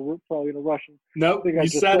know people are probably going to rush him. Nope, you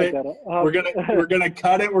said it. We're gonna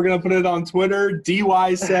cut it. We're gonna put it on Twitter.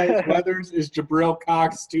 DY says Weathers is Jabril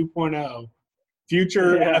Cox 2.0,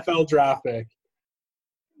 future NFL draft pick.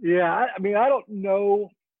 Yeah, I mean, I don't know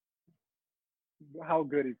how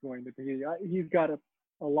good he's going to be. He's got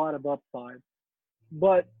a lot of upside,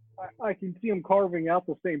 but I can see him carving out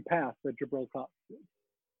the same path that Jabril Cox did.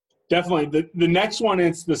 Definitely. The next one,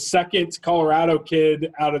 it's the second Colorado kid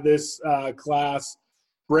out of this class,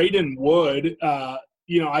 Braden Wood. I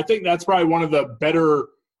think that's probably one of the better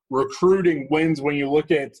recruiting wins when you look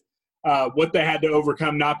at what they had to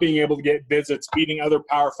overcome, not being able to get visits, beating other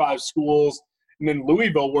Power 5 schools, and then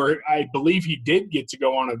Louisville, where I believe he did get to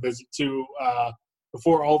go on a visit to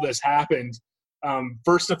before all this happened.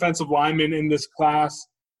 First defensive lineman in this class.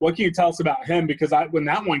 What can you tell us about him? Because when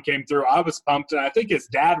that one came through, I was pumped, and I think his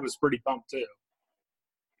dad was pretty pumped too.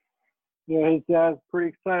 Yeah, his dad's a pretty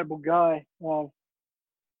excitable guy. A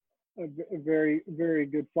very, very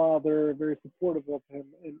good father, very supportive of him.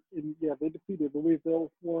 And they defeated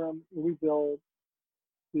Louisville for him. Louisville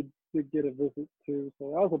did get a visit too. So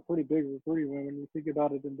that was a pretty big recruiting win when you think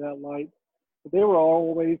about it in that light. But they were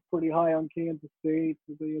always pretty high on Kansas State.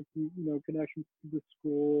 So they had some, connections to the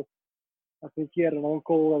school. I think he had an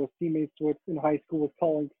uncle that was teammates with in high school with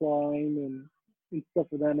Colin Klein and stuff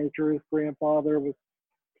of that nature. His grandfather was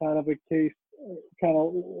kind of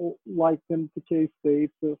liked him to K-State.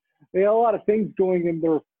 So they had a lot of things going in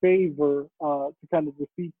their favor to kind of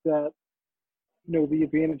defeat that, the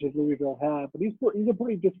advantages Louisville had. But he's a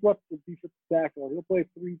pretty disruptive defensive tackle. He'll play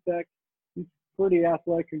 3-tech. He's pretty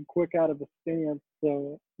athletic and quick out of the stance.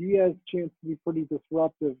 So he has a chance to be pretty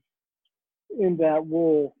disruptive in that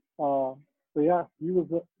role. But yeah, he was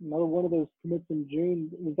another one of those commits in June.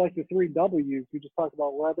 It was like the 3 W's. We just talked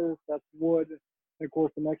about Weathers, that's Wood, and of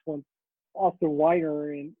course the next one, Austin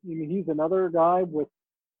Weiner. And he's another guy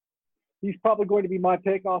he's probably going to be my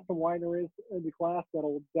pick. Austin Weiner is in the class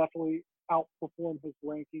that'll definitely outperform his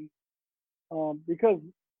ranking. Because,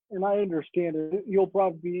 and I understand it, he'll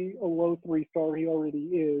probably be a low 3-star. He already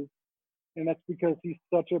is. And that's because he's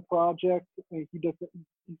such a project, and he's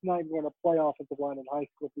not even going to play offensive line in high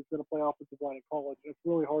school. He's going to play offensive line in college. It's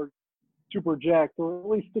really hard to project, or at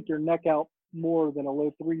least stick your neck out more than a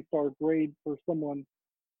low 3-star grade for someone,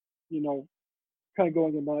 kind of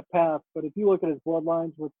going in that path. But if you look at his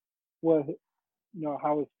bloodlines with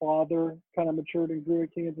how his father kind of matured and grew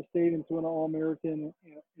at Kansas State into an All-American,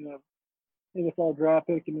 NFL draft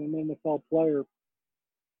pick and an NFL player,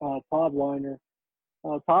 Todd Weiner.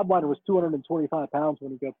 Todd Weiner was 225 pounds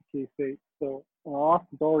when he got to K-State. So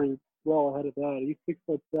Austin's already well ahead of that. He's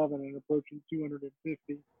 6'7" and approaching 250.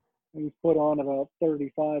 And he's put on about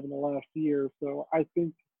 35 in the last year. So I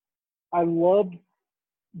think I loved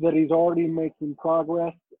that he's already making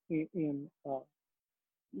progress in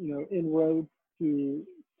inroads to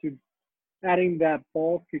adding that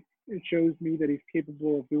bulk. It shows me that he's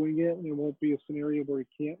capable of doing it, and it won't be a scenario where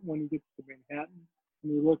he can't when he gets to Manhattan.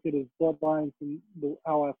 When you look at his bloodlines and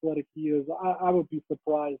how athletic he is, I would be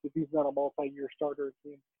surprised if he's not a multi-year starter at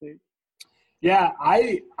Kansas State. Yeah,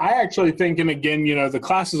 I actually think, and again, the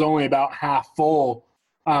class is only about half full.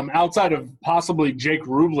 Outside of possibly Jake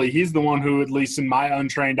Rubley, he's the one who, at least in my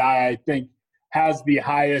untrained eye, I think has the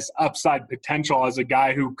highest upside potential as a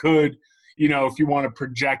guy who could, if you want to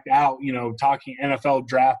project out, talking NFL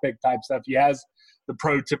draft pick type stuff, he has the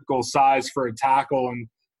prototypical size for a tackle and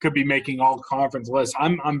could be making all conference lists.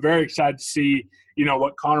 I'm very excited to see,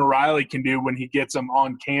 what Connor Riley can do when he gets him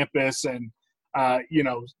on campus and,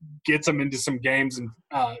 gets him into some games and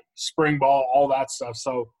spring ball, all that stuff.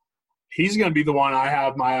 So he's going to be the one I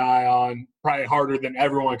have my eye on probably harder than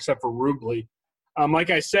everyone except for Rubley. Like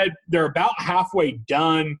I said, they're about halfway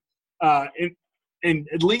done. And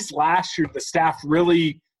at least last year, the staff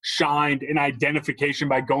really shined in identification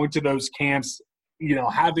by going to those camps,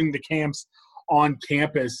 having the camps on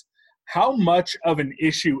campus. How much of an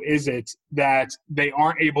issue is it that they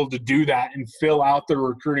aren't able to do that and fill out the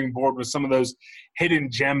recruiting board with some of those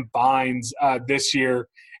hidden gem finds this year?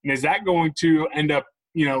 And is that going to end up,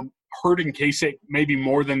 hurting K-State maybe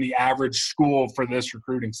more than the average school for this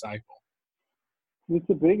recruiting cycle? It's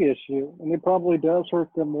a big issue, and it probably does hurt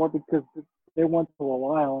them more because they want to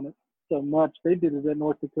rely on it so much. They did it at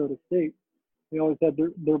North Dakota State. They always had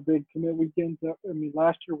their big commit weekends. I mean,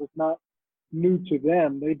 last year was not new to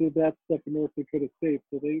them. They did that stuff in North Dakota State.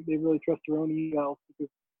 So they really trust their own evals because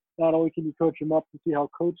not only can you coach them up to see how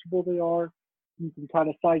coachable they are, you can kind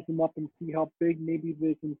of size them up and see how big maybe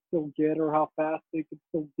they can still get or how fast they can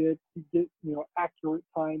still get. You get, accurate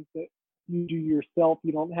times that you do yourself.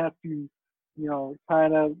 You don't have to,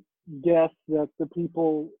 kind of guess that the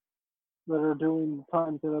people that are doing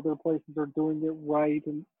times at other places are doing it right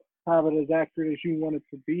and have it as accurate as you want it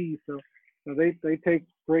to be. So they take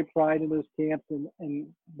great pride in those camps and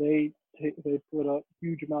they put a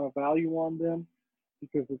huge amount of value on them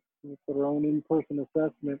because it's their own in-person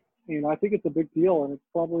assessment. And I think it's a big deal, and it's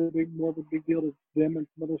probably more of a big deal to them and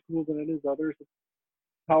some other schools than it is others. It's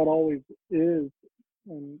how it always is.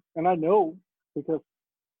 And I know because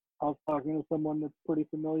I was talking to someone that's pretty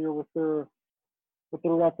familiar with their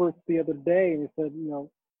efforts the other day, and he said,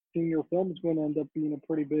 senior film is going to end up being a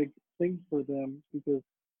pretty big thing for them because,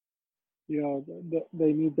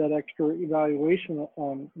 they need that extra evaluation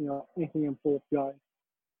on, a handful of guys.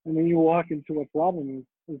 And then you walk into a problem,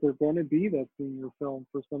 is there going to be that senior film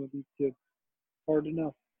for some of these kids? Hard to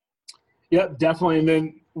know. Yep, definitely. And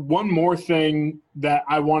then one more thing that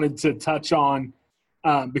I wanted to touch on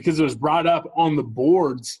because it was brought up on the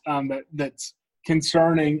boards that's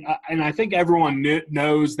concerning, and I think everyone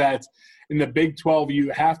knows that in the Big 12 you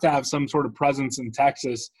have to have some sort of presence in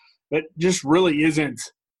Texas. That just really isn't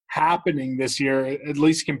happening this year, at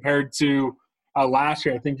least compared to last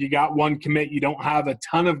year. I think you got one commit. You don't have a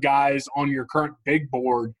ton of guys on your current big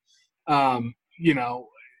board.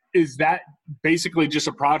 Is that basically just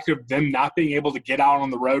a product of them not being able to get out on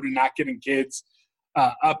the road and not getting kids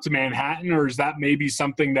up to Manhattan? Or is that maybe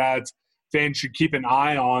something that fans should keep an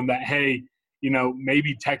eye on that, hey,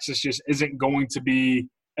 maybe Texas just isn't going to be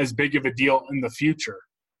as big of a deal in the future?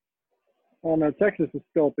 Well, no, Texas is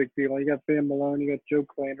still a big deal. You got Van Malone, you got Joe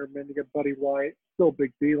Klanderman, you got Buddy White. Still a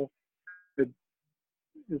big deal.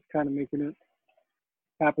 It's kind of making it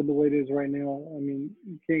happen the way it is right now. I mean,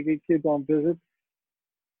 you can't get kids on visits.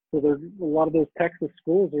 So a lot of those Texas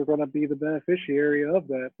schools are going to be the beneficiary of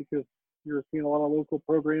that because you're seeing a lot of local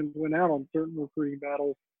programs win out on certain recruiting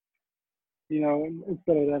battles,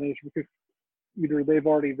 instead of that nature because either they've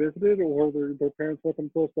already visited or their parents let them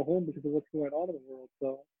close to home because of what's going on in the world.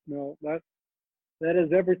 So, that has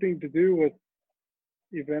everything to do with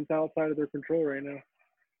events outside of their control right now.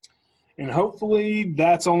 And hopefully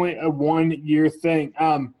that's only a 1-year thing.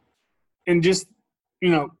 And just,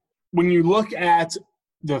 when you look at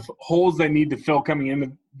the holes they need to fill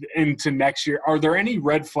coming into next year, are there any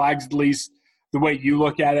red flags, at least the way you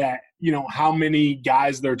look at it, how many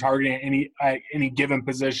guys they're targeting at any given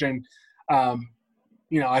position?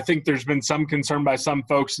 I think there's been some concern by some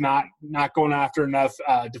folks not going after enough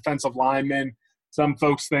defensive linemen. Some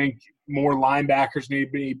folks think more linebackers need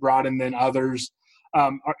to be brought in than others.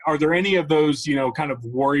 Are there any of those, kind of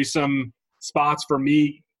worrisome spots for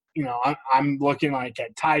me? I'm looking like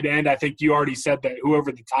at tight end. I think you already said that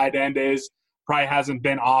whoever the tight end is probably hasn't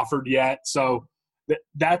been offered yet. So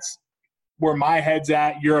that's where my head's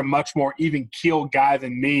at. You're a much more even keel guy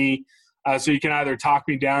than me. So you can either talk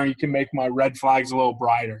me down or you can make my red flags a little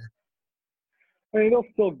brighter. I mean, they'll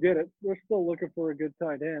still get it. They're still looking for a good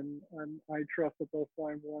tight end, and I trust that they'll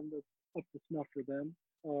find one that's up to snuff for them.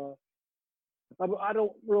 I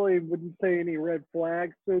don't really wouldn't say any red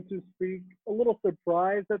flags, so to speak. A little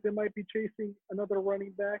surprised that they might be chasing another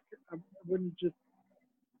running back. I wouldn't just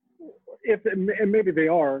and maybe they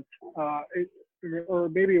aren't, or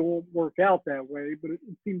maybe it won't work out that way. But it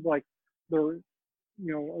seems like they're,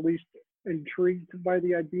 at least intrigued by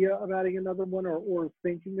the idea of adding another one or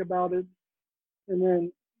thinking about it. And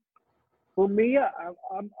then for me,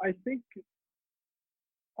 I think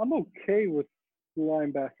I'm okay with the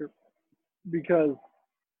linebacker because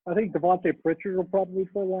I think Devontae Pritchard will probably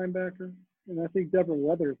play linebacker, and I think Devin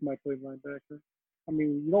Weathers might play linebacker. I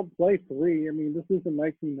mean, you don't play three. I mean, this isn't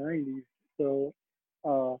 1990s, so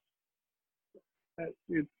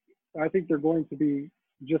I think they're going to be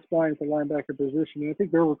just fine at the linebacker position. And I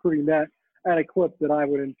think they're recruiting that at a clip that I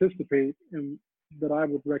would anticipate and that I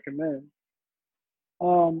would recommend.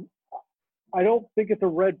 I don't think it's a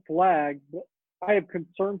red flag, but I have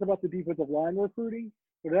concerns about the defensive line recruiting,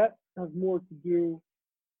 but that has more to do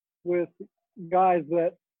with guys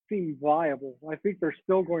that seem viable. I think they're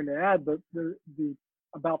still going to add the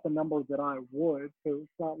about the number that I would. So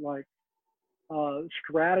it's not like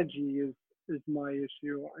strategy is my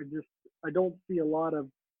issue. I don't see a lot of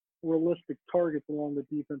realistic targets along the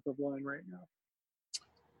defensive line right now.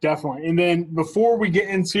 Definitely. And then before we get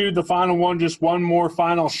into the final one, just one more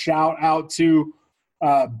final shout out to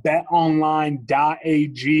betonline.ag.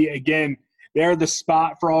 Again, they're the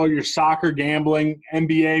spot for all your soccer gambling,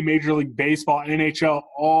 NBA, Major League Baseball, NHL,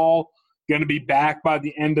 all going to be back by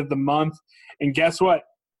the end of the month. And guess what?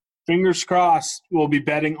 Fingers crossed, we'll be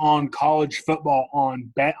betting on college football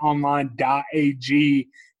on betonline.ag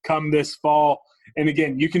come this fall. And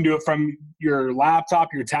again, you can do it from your laptop,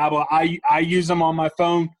 your tablet. I use them on my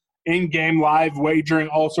phone, in-game live wagering,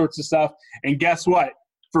 all sorts of stuff. And guess what?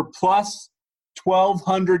 For plus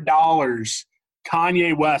 $1,200,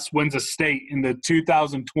 Kanye West wins a state in the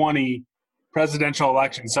 2020 presidential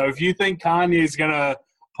election. So if you think Kanye is going to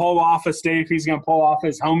pull off a state, if he's going to pull off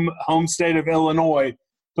his home state of Illinois,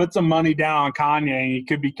 put some money down on Kanye, and he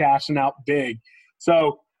could be cashing out big.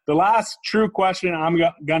 So the last true question I'm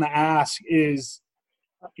going to ask is,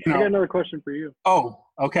 I got another question for you. Oh,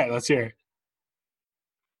 okay. Let's hear it.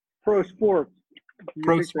 Pro sports. Do you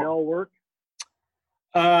think they all work?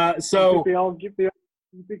 So you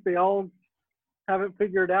think they all have it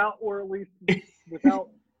figured out, or at least without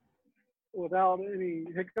any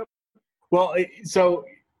hiccup? Well, so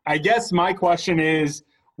I guess my question is,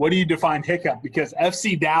 what do you define hiccup? Because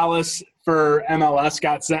FC Dallas for MLS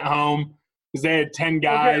got sent home because they had 10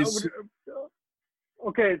 guys.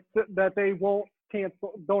 Okay, that they won't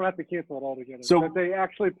cancel, don't have to cancel it altogether. So that they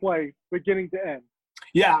actually play beginning to end.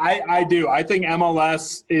 Yeah, I do. I think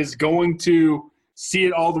MLS is going to see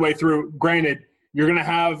it all the way through. Granted, you're going to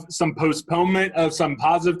have some postponement of some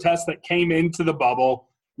positive tests that came into the bubble.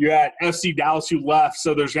 You had FC Dallas who left,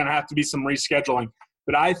 so there's going to have to be some rescheduling.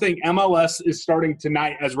 But I think MLS is starting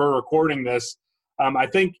tonight as we're recording this. I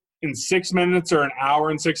think in 6 minutes or an hour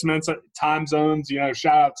and 6 minutes time zones,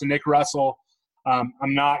 shout out to Nick Russell. I'm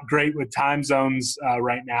not great with time zones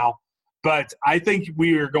right now. But I think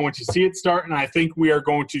we are going to see it start, and I think we are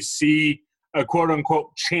going to see a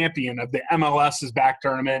quote-unquote champion of the MLS's back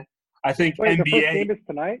tournament. I think NBA. NBA. The first game is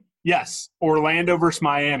tonight? Yes, Orlando versus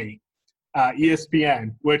Miami,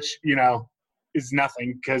 ESPN, which, is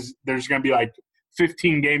nothing because there's going to be like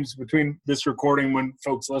 15 games between this recording when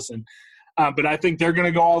folks listen. But I think they're going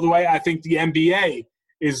to go all the way. I think the NBA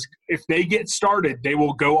is, if they get started, they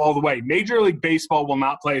will go all the way. Major League Baseball will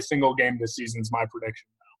not play a single game this season is my prediction.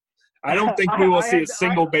 I don't think we will see a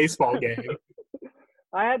single baseball game.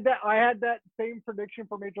 I had that same prediction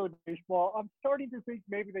for Major League Baseball. I'm starting to think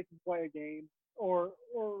maybe they can play a game or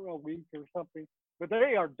a week or something, but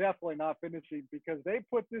they are definitely not finishing because they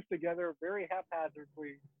put this together very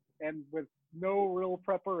haphazardly and with no real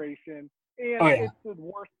preparation. And it's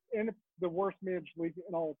the worst managed league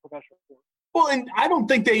in all professional sports. Well, and I don't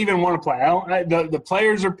think they even want to play. The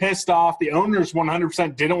players are pissed off. The owners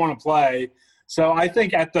 100% didn't want to play. So I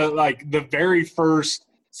think at the very first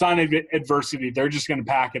sign of adversity, they're just going to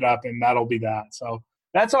pack it up, and that'll be that. So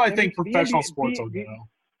that's how I think professional sports will go.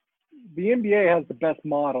 The NBA has the best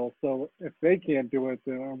model, so if they can't do it,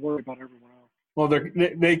 then I'm worried about everyone else. Well,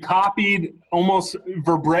 they copied almost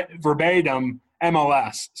verbatim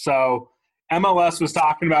MLS. So MLS was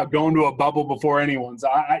talking about going to a bubble before anyone. So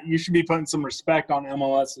you should be putting some respect on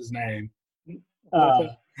MLS's name.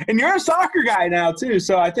 And you're a soccer guy now, too.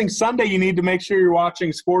 So I think Sunday you need to make sure you're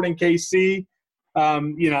watching Sporting KC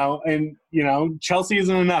Chelsea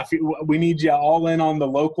isn't enough. We need you all in on the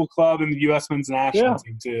local club and the U.S. men's national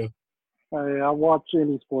team too. I watch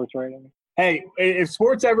any sports right now. Hey, if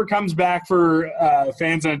sports ever comes back for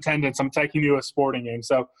fans in attendance, I'm taking you to a sporting game.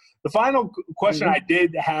 So the final question I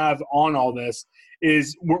did have on all this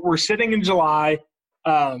is we're sitting in July.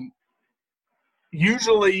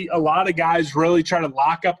 Usually a lot of guys really try to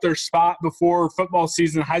lock up their spot before football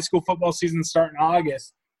season, high school football season start in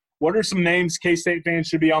August. What are some names K-State fans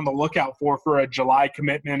should be on the lookout for a July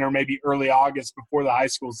commitment or maybe early August before the high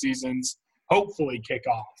school seasons hopefully kick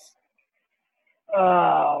off?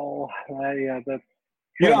 Oh, yeah, that's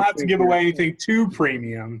 – You don't have to give away anything too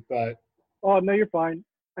premium, but – Oh, no, you're fine.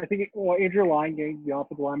 I think Andrew Line gained the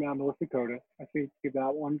offensive lineman out of North Dakota. I think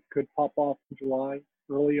that one could pop off in July,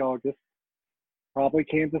 early August. Probably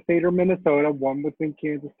Kansas State or Minnesota. One would think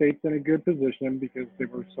Kansas State's in a good position because they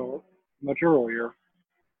were so much earlier.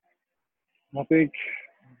 I think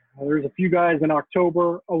there's a few guys in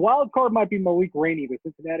October. A wild card might be Malik Rainey, the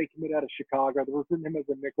Cincinnati commit out of Chicago. They're recruiting him as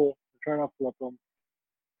a nickel. They're trying to flip him.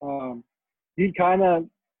 He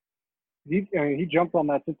jumped on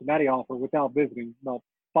that Cincinnati offer without visiting about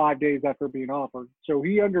 5 days after being offered. So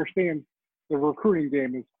he understands the recruiting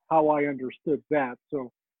game is how I understood that.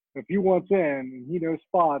 So if he wants in and he knows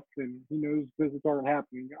spots and he knows visits aren't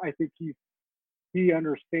happening, I think he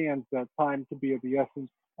understands that time to be of the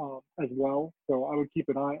essence as well. So I would keep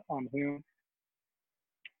an eye on him.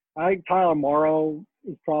 I think Tyler Morrow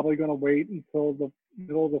is probably going to wait until the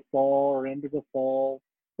middle of the fall or end of the fall.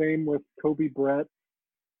 Same with Kobe Brett.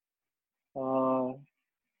 I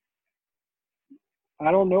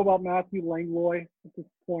don't know about Matthew Langlois at this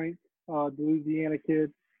point, the Louisiana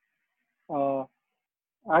kid.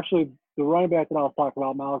 Actually, the running back that I was talking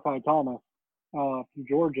about, Malachi Thomas from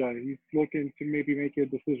Georgia, he's looking to maybe make a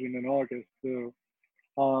decision in August. So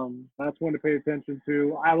that's one to pay attention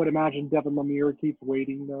to. I would imagine Devin Lemire keeps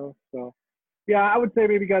waiting, though. So, yeah, I would say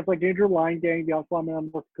maybe guys like Andrew Line-Gang, the offensive lineman out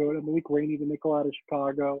of North Dakota, Malik Rainey, the nickel out of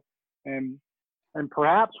Chicago, and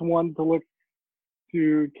perhaps one to look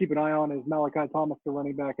to keep an eye on is Malachi Thomas, the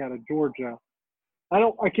running back out of Georgia.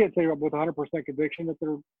 I can't say with 100% conviction that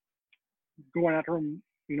they're going after him,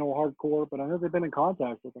 hardcore, but I know they've been in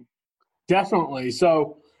contact with him. Definitely.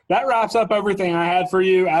 So that wraps up everything I had for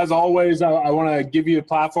you. As always, I want to give you a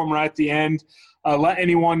platform right at the end. Let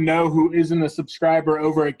anyone know who isn't a subscriber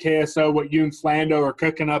over at KSO what you and Flando are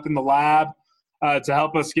cooking up in the lab to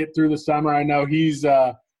help us get through the summer. I know he's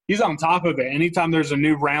on top of it. Anytime there's a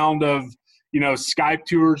new round of Skype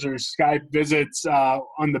tours or Skype visits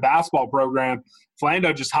on the basketball program,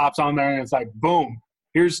 Flando just hops on there and it's like, boom,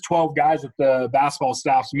 here's 12 guys that the basketball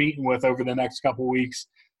staff's meeting with over the next couple weeks.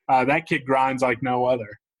 That kid grinds like no other.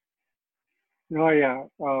 Oh, yeah.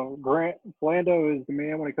 Grant Flando is the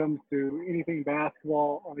man when it comes to anything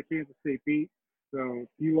basketball on the Kansas State beat. So if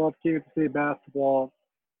you love Kansas State basketball,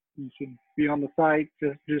 you should be on the site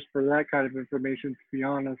just for that kind of information, to be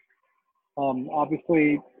honest.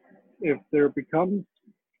 Obviously, if there becomes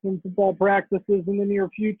some football practices in the near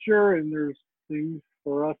future and there's things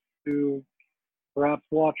for us to perhaps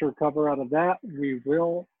watch or cover out of that, we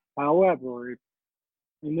will. However,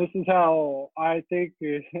 and this is how I think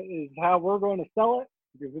is how we're going to sell it,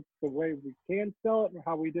 because it's the way we can sell it and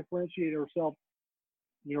how we differentiate ourselves,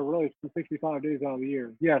 really for 65 days out of the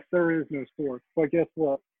year. Yes, there is no sports, but guess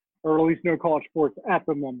what? Or at least no college sports at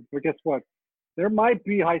the moment. But guess what? There might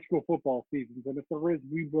be high school football seasons, and if there is,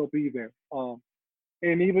 we will be there.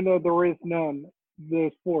 And even though there is none,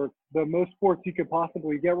 the most sports you could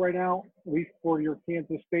possibly get right now, at least for your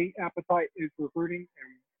Kansas State appetite, is recruiting,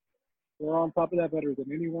 and we're on top of that better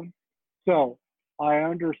than anyone. So I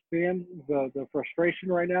understand the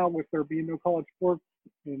frustration right now with there being no college sports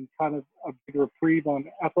and kind of a big reprieve on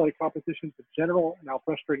athletic competitions in general and how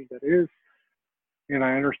frustrating that is. And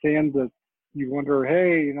I understand that you wonder,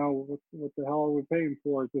 hey, what the hell are we paying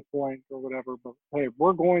for at this point or whatever. But, hey,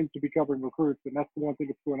 we're going to be covering recruits, and that's the one thing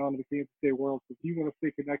that's going on in the Kansas State world. So if you want to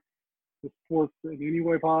stay connected to sports in any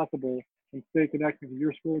way possible and stay connected to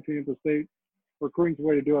your school in Kansas State, recruiting's the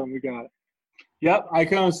way to do it, and we got it. Yep, I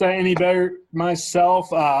couldn't say any better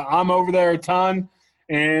myself. I'm over there a ton,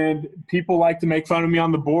 and people like to make fun of me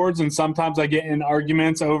on the boards, and sometimes I get in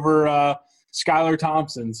arguments over Skylar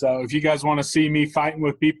Thompson. So if you guys want to see me fighting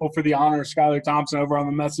with people for the honor of Skylar Thompson over on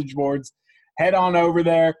the message boards, head on over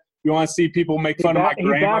there. You want to see people make fun of my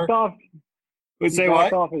grammar? He backed off. Say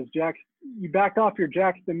what? You backed off your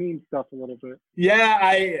Jackson Mean stuff a little bit.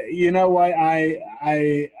 Yeah, you know what?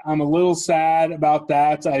 I'm a little sad about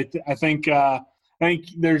that. I think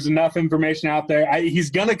there's enough information out there.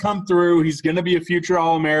 He's going to come through. He's going to be a future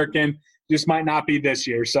All-American. Just might not be this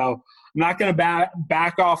year. So not going to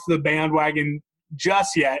back off the bandwagon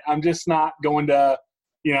just yet. I'm just not going to,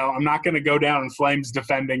 I'm not going to go down in flames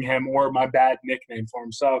defending him or my bad nickname for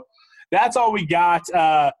him. So that's all we got.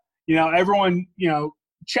 Everyone,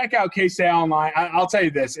 check out K-State Online. I'll tell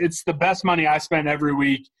you this. It's the best money I spend every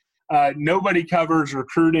week. Nobody covers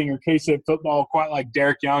recruiting or K-State football quite like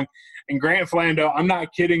Derek Young and Grant Flando. I'm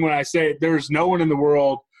not kidding when I say there's no one in the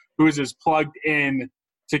world who is as plugged in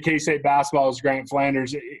to K-State basketball as Grant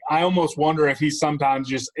Flanders. I almost wonder if he's sometimes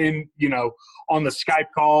just in, on the Skype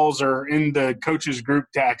calls or in the coaches group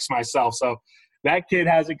text myself. So that kid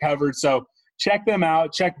has it covered. So check them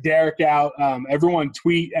out. Check Derek out. Everyone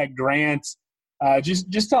tweet at Grant.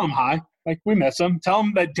 Just tell him hi. Like, we miss him. Tell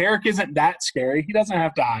him that Derek isn't that scary. He doesn't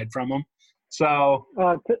have to hide from him. So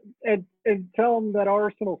and tell him that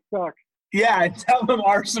Arsenal sucks. Yeah, tell him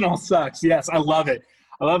Arsenal sucks. Yes, I love it.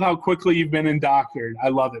 I love how quickly you've been indoctored. I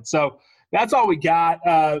love it. So that's all we got.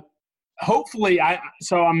 Hopefully,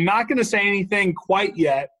 I'm not going to say anything quite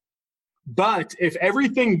yet, but if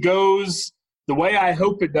everything goes the way I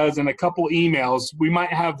hope it does in a couple emails, we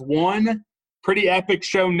might have one pretty epic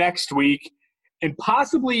show next week and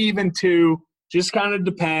possibly even two, just kind of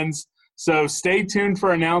depends. So stay tuned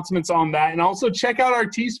for announcements on that. And also check out our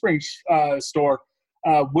Teespring store.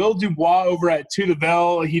 Will Dubois over at To The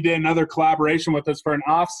Veil, he did another collaboration with us for an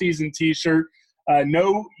off-season T-shirt.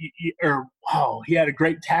 He had a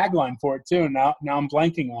great tagline for it too. Now I'm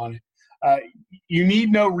blanking on it. You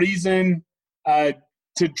need no reason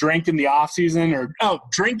to drink in the off-season,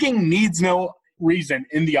 drinking needs no reason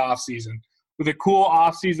in the off-season, with a cool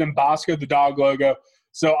off-season Bosco the dog logo.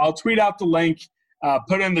 So I'll tweet out the link,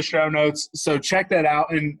 put it in the show notes. So check that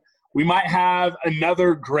out. And we might have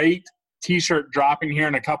another great T-shirt dropping here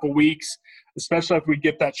in a couple weeks, especially if we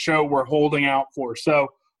get that show we're holding out for. So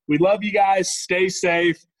we love you guys. Stay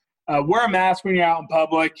safe. Wear a mask when you're out in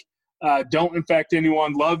public. Don't infect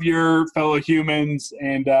anyone. Love your fellow humans.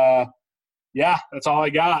 And, that's all I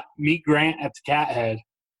got. Meet Grant at the Cat Head.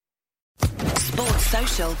 Sports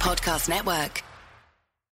Social Podcast Network.